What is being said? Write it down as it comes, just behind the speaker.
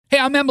Hey,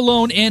 I'm Matt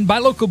Malone, and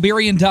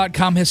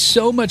BuyLocalBarian.com has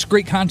so much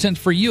great content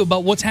for you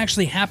about what's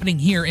actually happening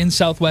here in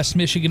Southwest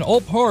Michigan, all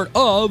part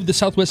of the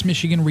Southwest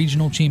Michigan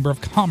Regional Chamber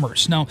of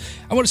Commerce. Now,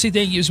 I want to say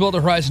thank you as well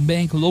to Horizon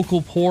Bank,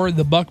 Local Pour,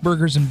 the Buck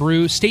Burgers and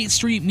Brew, State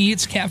Street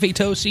Meats, Cafe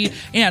Tosi,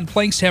 and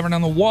Planks Tavern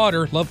on the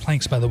Water. Love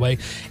Planks, by the way.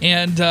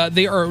 And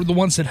they are the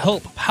ones that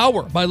help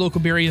power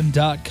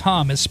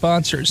BuyLocalBarian.com as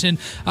sponsors. And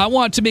I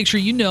want to make sure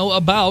you know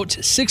about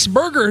 6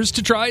 burgers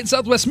to try in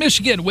Southwest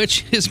Michigan,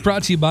 which is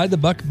brought to you by the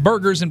Buck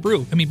Burgers and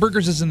Brew.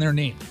 Burgers is in their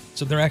name,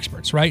 so they're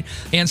experts, right?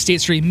 And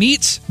State Street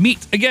Meats, meat,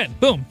 again,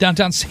 boom,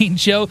 downtown St.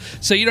 Joe,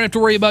 so you don't have to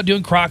worry about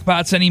doing crock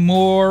pots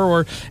anymore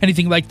or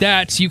anything like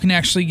that. So you can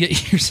actually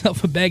get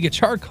yourself a bag of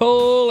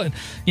charcoal and,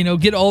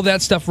 get all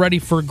that stuff ready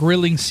for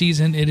grilling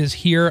season. It is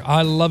here.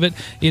 I love it.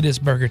 It is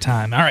burger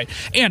time. All right.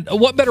 And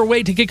what better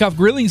way to kick off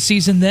grilling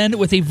season than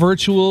with a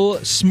virtual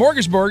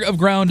smorgasbord of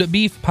ground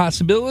beef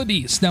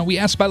possibilities? Now, we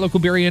asked Buy Local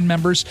Barian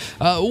members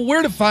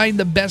where to find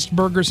the best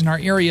burgers in our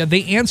area.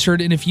 They answered,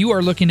 and if you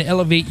are looking to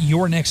elevate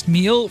your next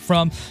meal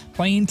from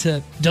plain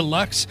to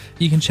deluxe,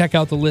 you can check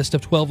out the list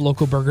of 12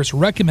 local burgers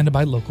recommended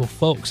by local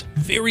folks.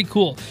 Very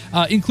cool.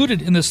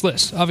 Included in this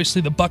list,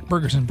 obviously, the Buck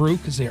Burgers and Brew,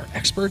 because they are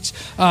experts.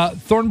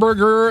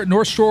 Thornburger,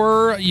 North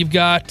Shore, you've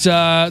got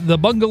the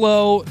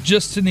Bungalow,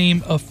 just to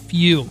name a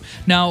few.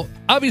 Now,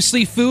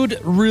 obviously, food,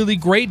 really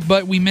great,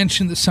 but we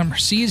mentioned the summer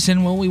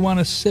season. Well, we want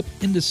to sip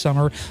into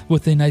summer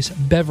with a nice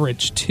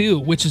beverage, too,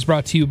 which is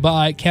brought to you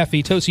by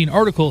Cafe Tosi, an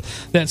article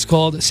that's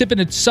called Sippin'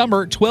 Into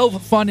Summer,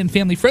 12 Fun and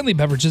Family-Friendly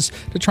Beverages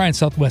to Try in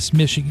Southwest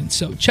Michigan.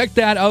 So check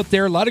that out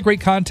there. A lot of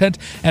great content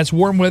as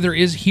warm weather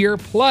is here.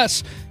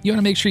 Plus, you want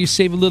to make sure you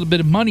save a little bit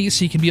of money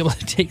so you can be able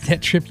to take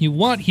that trip you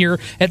want here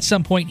at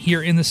some point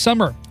here in the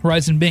summer.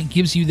 Horizon Bank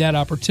gives you that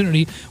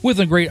opportunity with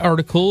a great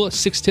article,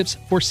 6 tips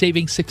for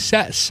saving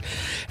success.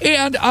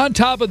 And on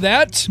top of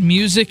that,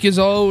 music is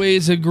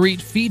always a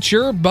great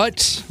feature,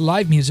 but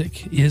live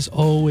music is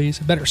always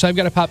better. So I've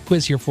got a pop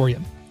quiz here for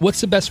you.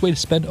 What's the best way to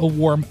spend a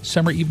warm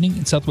summer evening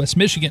in Southwest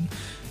Michigan?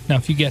 Now,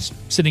 if you guess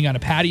sitting on a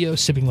patio,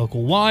 sipping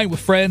local wine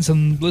with friends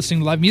and listening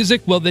to live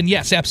music, well, then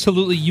yes,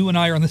 absolutely, you and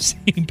I are on the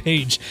same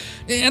page.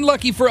 And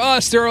lucky for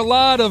us, there are a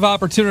lot of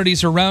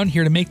opportunities around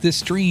here to make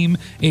this dream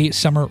a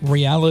summer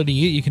reality.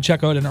 You can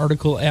check out an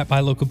article at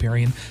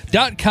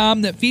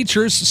BuyLocalBarian.com that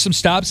features some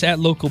stops at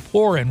Local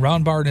Pour and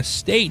Round Barn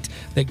Estate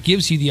that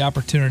gives you the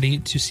opportunity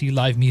to see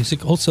live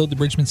music. Also, the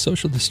Bridgman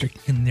Social District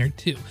in there,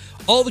 too.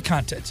 All the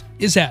content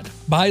is at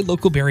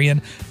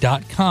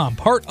BuyLocalBarian.com,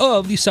 part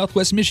of the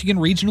Southwest Michigan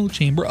Regional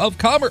Chamber of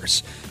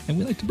Commerce. And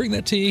we like to bring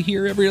that to you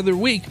here every other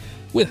week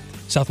with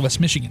Southwest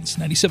Michigan's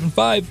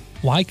 97.5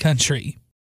 Y Country.